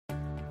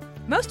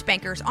Most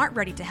bankers aren't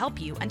ready to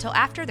help you until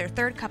after their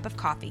third cup of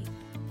coffee.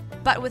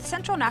 But with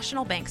Central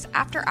National Bank's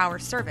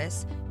after-hours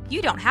service,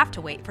 you don't have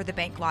to wait for the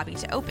bank lobby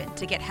to open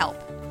to get help.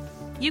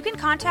 You can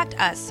contact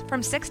us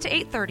from 6 to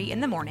 8:30 in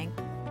the morning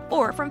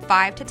or from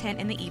 5 to 10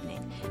 in the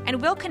evening,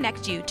 and we'll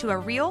connect you to a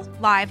real,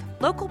 live,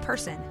 local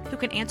person who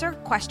can answer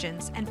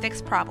questions and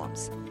fix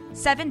problems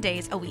 7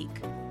 days a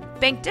week.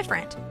 Bank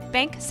different.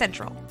 Bank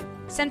Central.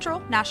 Central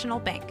National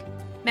Bank.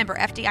 Member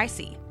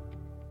FDIC.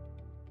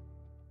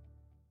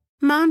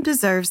 Mom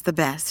deserves the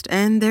best,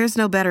 and there's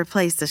no better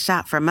place to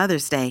shop for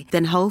Mother's Day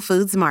than Whole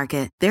Foods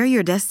Market. They're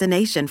your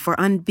destination for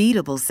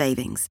unbeatable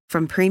savings,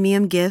 from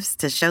premium gifts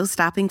to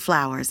show-stopping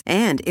flowers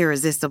and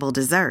irresistible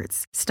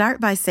desserts. Start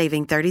by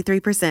saving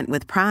 33%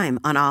 with Prime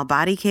on all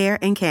body care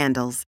and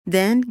candles.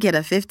 Then get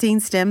a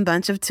 15-stem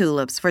bunch of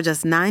tulips for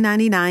just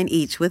 $9.99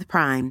 each with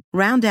Prime.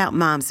 Round out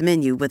Mom's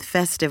menu with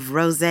festive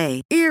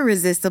rosé,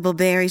 irresistible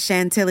berry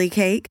chantilly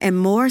cake, and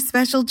more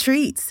special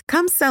treats.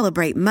 Come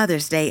celebrate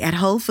Mother's Day at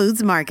Whole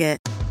Foods Market.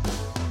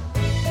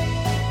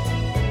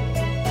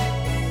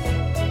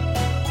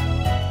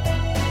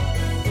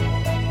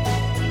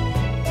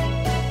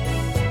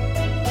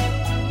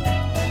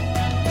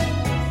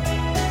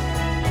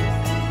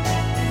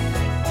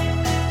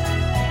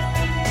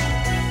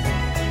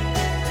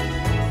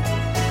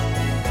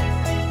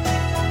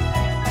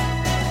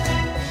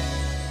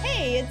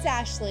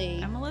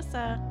 Ashley. I'm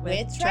Melissa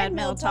with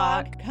Treadmill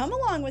Talk. Come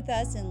along with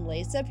us and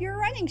lace up your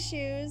running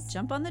shoes.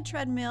 Jump on the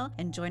treadmill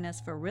and join us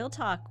for real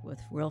talk with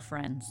real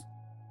friends.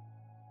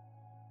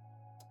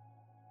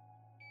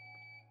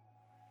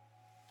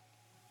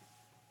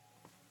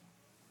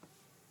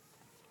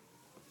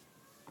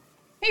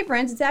 Hey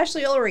friends, it's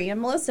Ashley Ullery and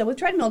Melissa with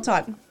Treadmill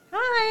Talk.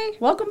 Hi.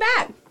 Welcome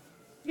back.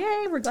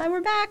 Yay, we're glad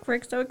we're back.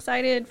 We're so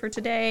excited for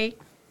today.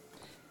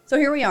 So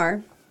here we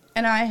are,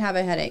 and I have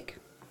a headache.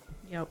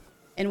 Yep.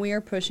 And we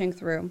are pushing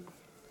through.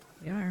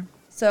 We are.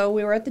 So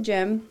we were at the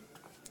gym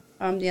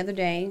the other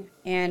day,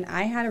 and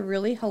I had a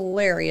really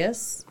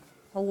hilarious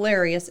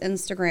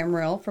Instagram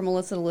reel for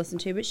Melissa to listen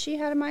to, but she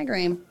had a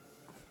migraine.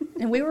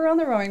 And we were on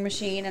the rowing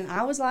machine, and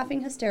I was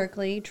laughing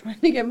hysterically, trying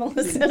to get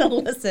Melissa to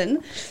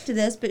listen to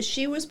this, but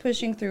she was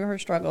pushing through her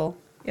struggle.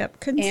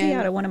 Yep, couldn't see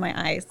out of one of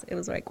my eyes. It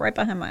was like right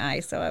behind my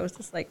eyes, so I was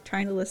just like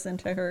trying to listen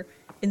to her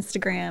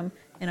Instagram,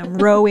 and I'm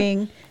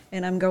rowing,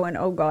 and I'm going,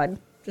 oh God.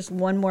 Just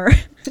one more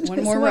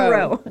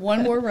row.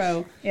 One more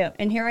row. Yeah.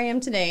 And here I am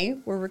today.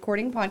 We're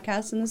recording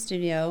podcasts in the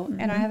studio,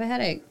 and I have a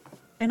headache.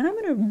 And I'm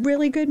in a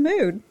really good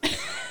mood.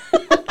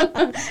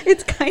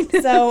 It's kind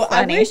of so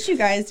funny. I wish you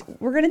guys,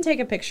 we're going to take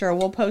a picture.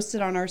 We'll post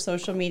it on our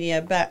social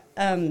media. But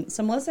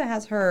so Melissa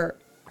has her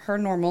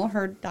normal,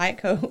 her Diet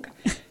Coke.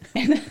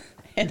 and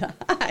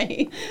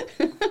I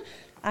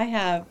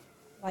have,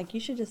 like, you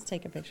should just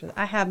take a picture.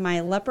 I have my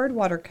leopard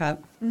water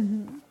cup,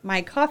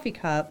 my coffee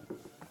cup,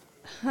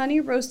 honey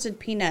roasted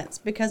peanuts,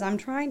 because I'm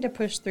trying to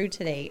push through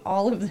today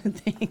all of the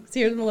things.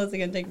 Here's Melissa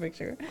going to take a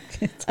picture.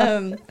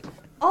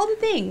 All the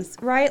things,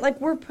 right? Like,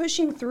 we're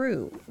pushing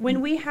through.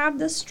 When we have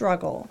this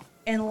struggle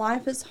and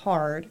life is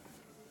hard,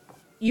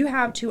 you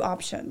have two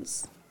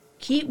options.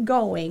 Keep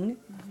going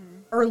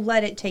or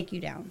let it take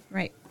you down.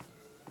 Right.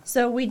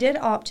 So we did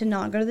opt to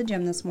not go to the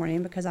gym this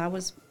morning because I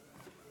almost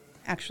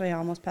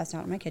passed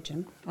out in my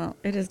kitchen. Well,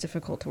 it is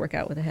difficult to work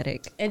out with a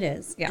headache. It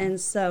is. Yeah. And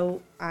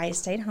so I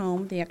stayed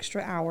home the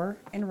extra hour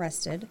and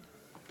rested,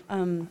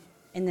 and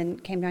then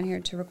came down here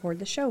to record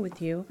the show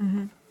with you.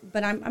 Mm-hmm.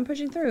 But I'm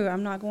pushing through.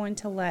 I'm not going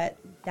to let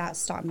that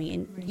stop me.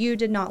 And you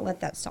did not let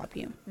that stop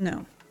you.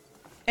 No.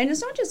 And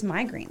it's not just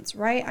migraines,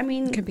 right? I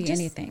mean, it could be just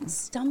anything.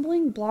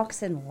 Stumbling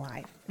blocks in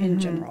life in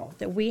general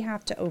that we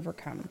have to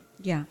overcome.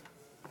 Yeah.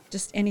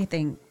 Just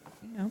anything.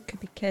 You know, it could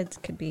be kids,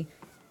 it could be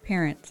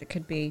parents, it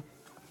could be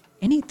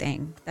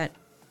anything that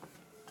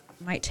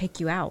might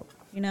take you out,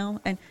 you know?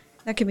 And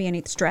that could be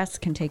any stress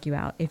can take you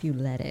out if you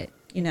let it,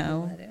 if you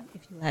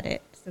let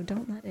it. So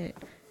don't let it.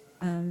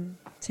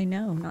 Say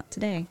no, not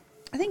today.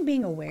 I think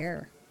being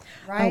aware,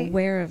 right?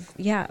 Aware of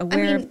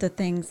the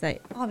things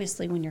that...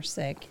 Obviously, when you're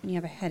sick and you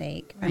have a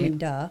headache, Right. I mean,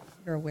 duh,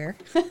 you're aware.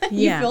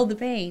 Yeah. You feel the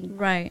pain.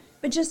 Right.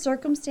 But just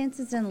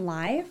circumstances in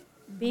life,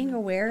 being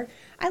aware.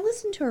 I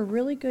listened to a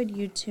really good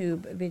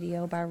YouTube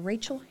video by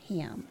Rachel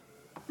Ham.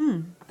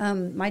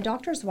 My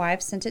doctor's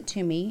wife sent it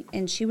to me,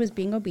 and she was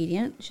being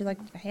obedient. She's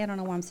like, hey, I don't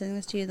know why I'm sending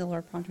this to you. The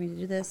Lord prompted me to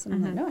do this. And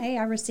I'm like, no, hey,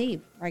 I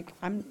receive. Like,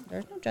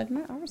 there's no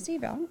judgment. I'll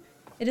receive it.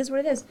 It is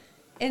what it is.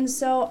 And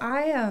so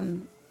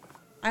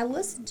I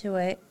listened to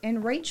it,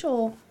 and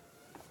Rachel,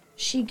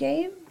 she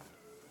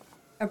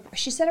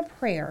said a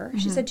prayer.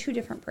 She said two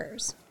different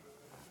prayers.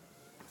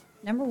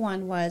 Number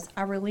one was,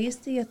 I release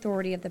the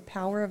authority of the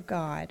power of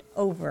God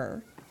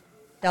over ...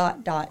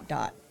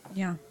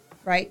 Yeah.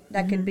 Right?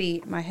 That could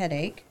be my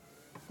headache.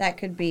 That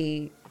could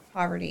be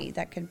poverty.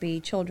 That could be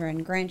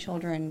children,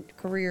 grandchildren,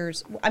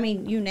 careers. I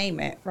mean, you name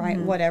it, right?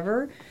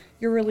 Whatever.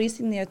 You're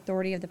releasing the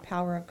authority of the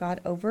power of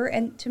God over.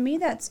 And to me,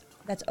 that's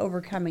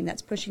overcoming.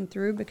 That's pushing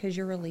through, because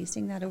you're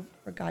releasing that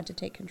for God to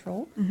take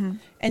control. And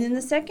then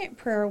the second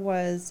prayer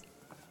was,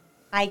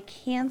 I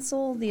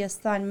cancel the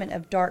assignment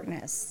of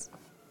darkness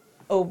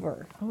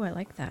over, Oh, I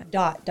like that. ...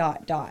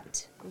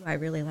 Ooh, I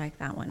really like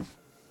that one.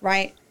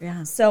 Right?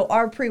 Yeah. So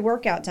our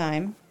pre-workout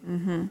time,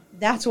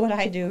 that's what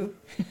I do.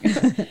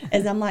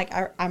 Is I'm like,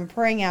 I'm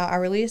praying out. I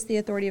release the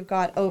authority of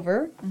God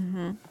over,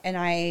 and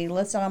I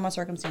list out all my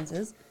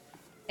circumstances.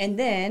 And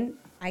then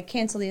I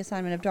cancel the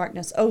assignment of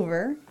darkness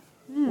over,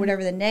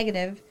 whatever the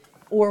negative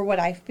or what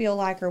I feel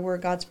like or where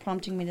God's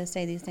prompting me to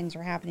say these things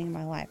are happening in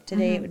my life.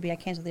 Today it would be I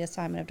cancel the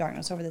assignment of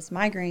darkness over this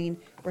migraine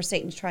where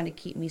Satan's trying to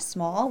keep me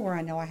small, where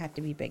I know I have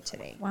to be big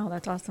today. Wow,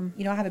 that's awesome.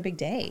 You know, I have a big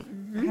day.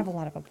 I have a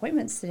lot of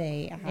appointments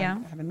today. I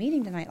have a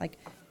meeting tonight. Like,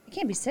 I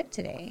can't be sick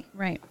today.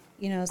 Right.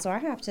 You know, so I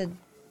have to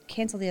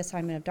cancel the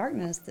assignment of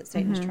darkness that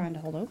Satan's trying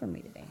to hold over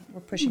me today. We're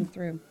pushing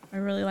through. I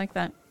really like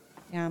that.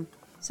 Yeah.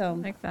 So, I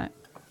like that.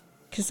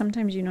 Because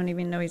sometimes you don't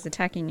even know he's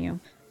attacking you.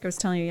 Like I was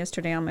telling you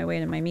yesterday on my way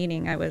to my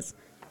meeting, I was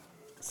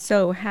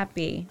so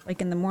happy.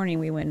 Like in the morning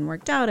we went and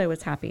worked out, I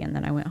was happy. And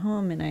then I went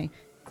home and I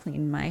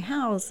cleaned my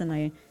house and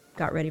I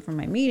got ready for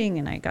my meeting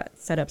and I got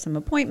set up some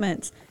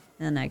appointments.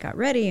 And then I got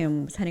ready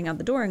and was heading out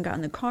the door and got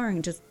in the car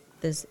and just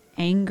this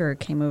anger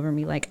came over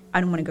me. Like,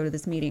 I don't want to go to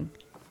this meeting.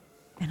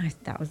 And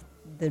that was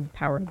the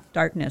power of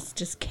darkness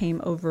just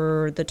came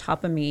over the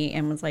top of me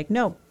and was like,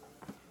 no,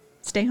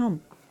 stay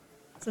home.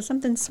 So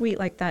something sweet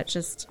like that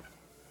just,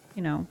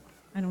 you know,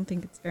 I don't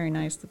think it's very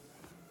nice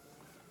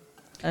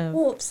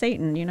of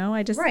Satan, you know?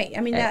 I just... Right.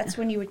 I mean, that's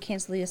when you would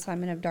cancel the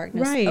assignment of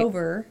darkness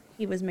over.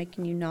 He was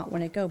making you not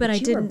want to go.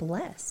 But you were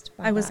blessed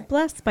by I was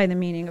blessed by the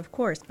meeting, of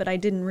course, but I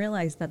didn't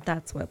realize that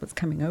that's what was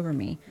coming over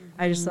me.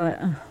 I just thought,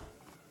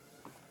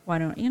 why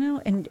don't, you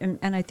know? And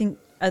I think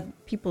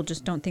people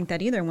just don't think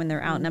that either when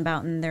they're out and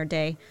about in their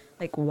day.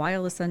 Like, why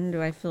all of a sudden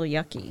do I feel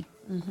yucky?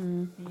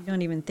 You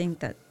don't even think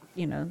that,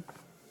 you know,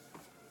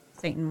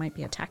 Satan might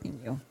be attacking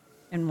you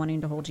and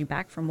wanting to hold you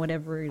back from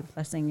whatever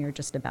blessing you're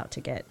just about to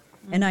get.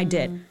 And I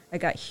did. I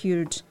got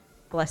huge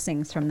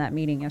blessings from that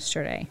meeting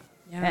yesterday.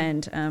 Yeah.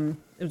 And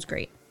it was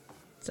great.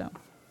 So.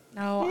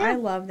 Oh, yeah. I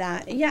love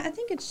that. Yeah, I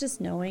think it's just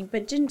knowing,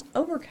 but just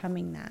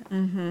overcoming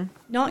that.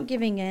 Not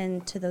giving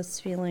in to those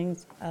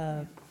feelings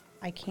of,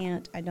 I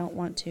can't, I don't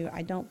want to,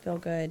 I don't feel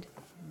good.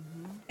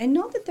 And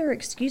not that they're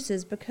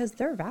excuses, because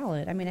they're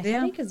valid. I mean, a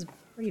headache is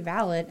pretty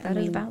valid. That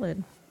is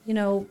valid. You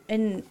know,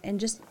 and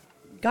just,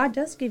 God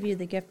does give you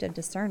the gift of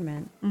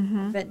discernment.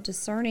 But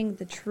discerning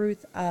the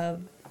truth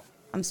of,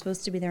 I'm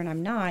supposed to be there and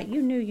I'm not.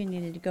 You knew you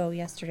needed to go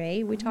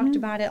yesterday. We talked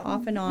about it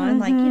off and on,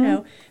 like, you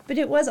know, but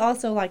it was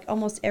also like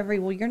almost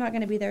well, you're not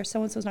going to be there.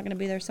 So-and-so's not going to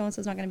be there.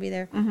 So-and-so's not going to be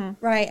there.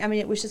 Right. I mean,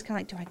 it was just kind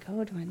of like, do I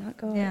go? Do I not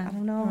go? Yeah. I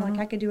don't know. Like,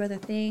 I could do other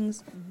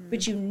things,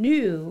 but you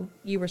knew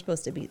you were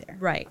supposed to be there.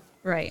 Right.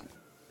 Right.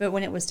 But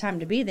when it was time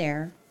to be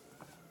there,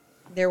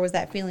 there was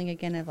that feeling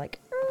again of like,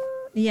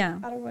 yeah,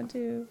 I don't want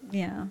to.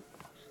 Yeah.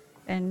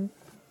 And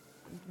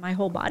my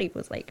whole body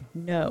was like,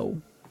 no.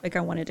 Like,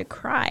 I wanted to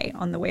cry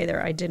on the way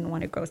there. I didn't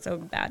want to go so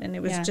bad. And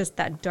it was just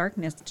that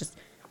darkness just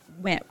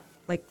went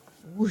like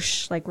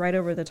whoosh, like right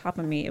over the top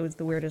of me. It was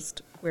the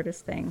weirdest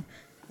thing.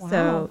 Wow.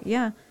 So,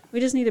 yeah, we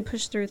just need to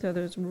push through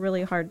those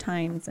really hard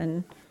times.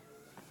 And,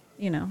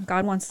 you know,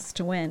 God wants us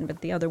to win,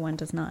 but the other one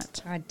does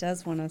not. God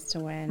does want us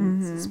to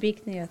win. So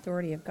speak the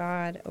authority of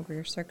God over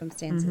your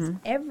circumstances.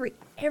 Every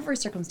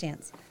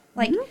circumstance.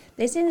 Like,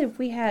 they say that if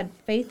we had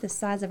faith the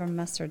size of a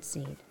mustard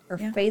seed or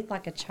faith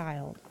like a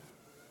child.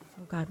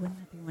 Oh, God, wouldn't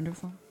that be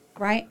wonderful?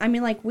 Right? I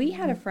mean, like, we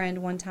had a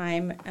friend one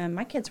time,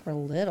 my kids were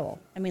little.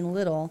 I mean,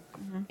 little.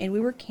 And we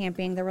were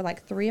camping. There were,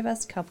 like, 3 of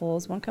us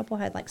couples. One couple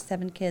had, like,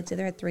 7 kids. The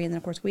other had 3. And then,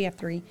 of course, we have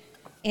 3.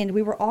 And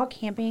we were all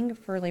camping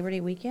for Labor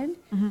Day weekend.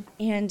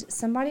 And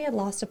somebody had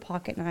lost a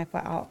pocket knife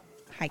while out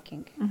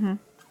hiking.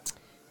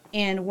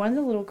 And one of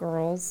the little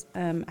girls,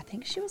 I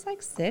think she was,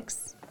 like,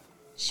 6.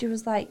 She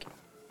was like,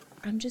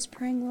 I'm just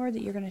praying, Lord,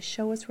 that you're going to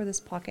show us where this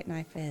pocket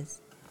knife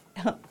is.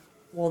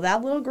 Well,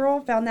 that little girl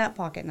found that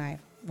pocket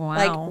knife.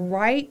 Wow.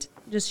 Like,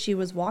 she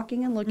was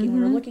walking and looking. We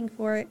were looking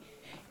for it,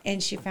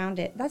 and she found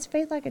it. That's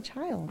faith like a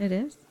child. It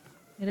is.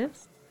 It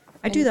is.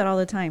 I do that all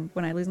the time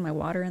when I lose my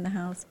water in the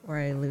house or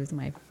I lose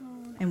my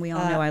phone. And we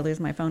all know I lose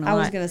my phone a lot. I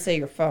was going to say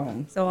your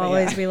phone. So I'll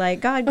always be like,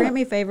 God, grant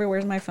me favor.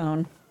 Where's my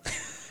phone?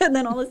 And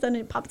then all of a sudden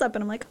it pops up,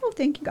 and I'm like, oh,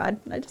 thank you, God.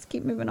 And I just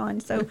keep moving on.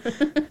 So,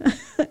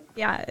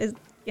 yeah,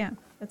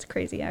 that's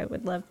crazy. I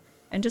would love,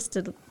 and just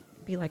to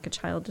be like a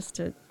child,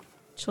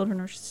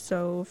 children are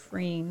so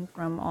freeing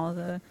from all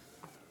the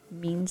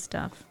mean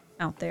stuff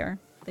out there.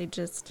 They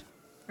just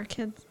are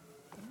kids.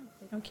 Yeah,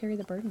 they don't carry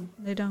the burden.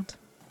 They don't.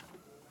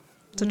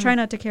 So try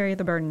not to carry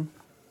the burden.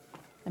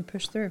 And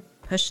push through.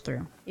 Push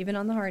through. Even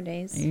on the hard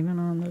days. Even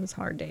on those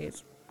hard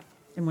days.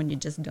 And when you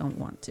just don't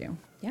want to.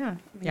 Yeah.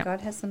 I mean,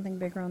 God has something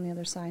bigger on the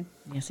other side.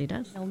 Yes, he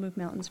does. He'll move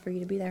mountains for you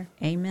to be there.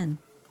 Amen.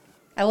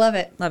 I love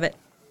it. Love it.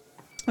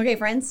 Okay,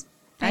 friends.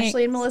 Thanks.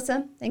 Ashley and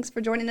Melissa, thanks for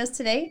joining us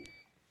today.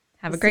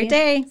 Have a great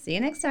day. See you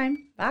next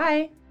time.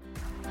 Bye.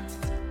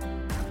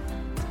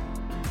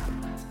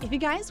 If you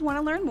guys want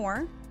to learn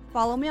more,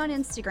 follow me on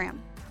Instagram,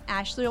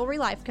 Ashley Ulrey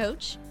Life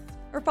Coach,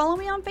 or follow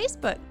me on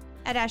Facebook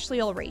at Ashley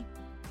Ulrey.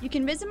 You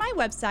can visit my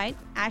website,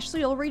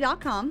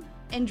 ashleyulrey.com,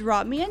 and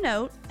drop me a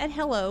note at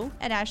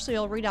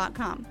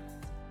hello@ashleyulrey.com.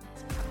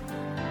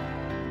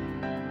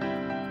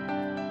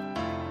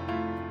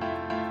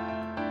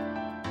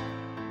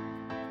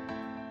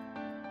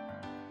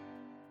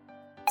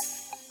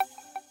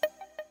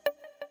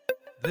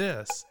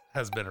 This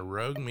has been a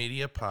Rogue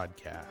Media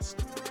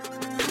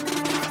podcast.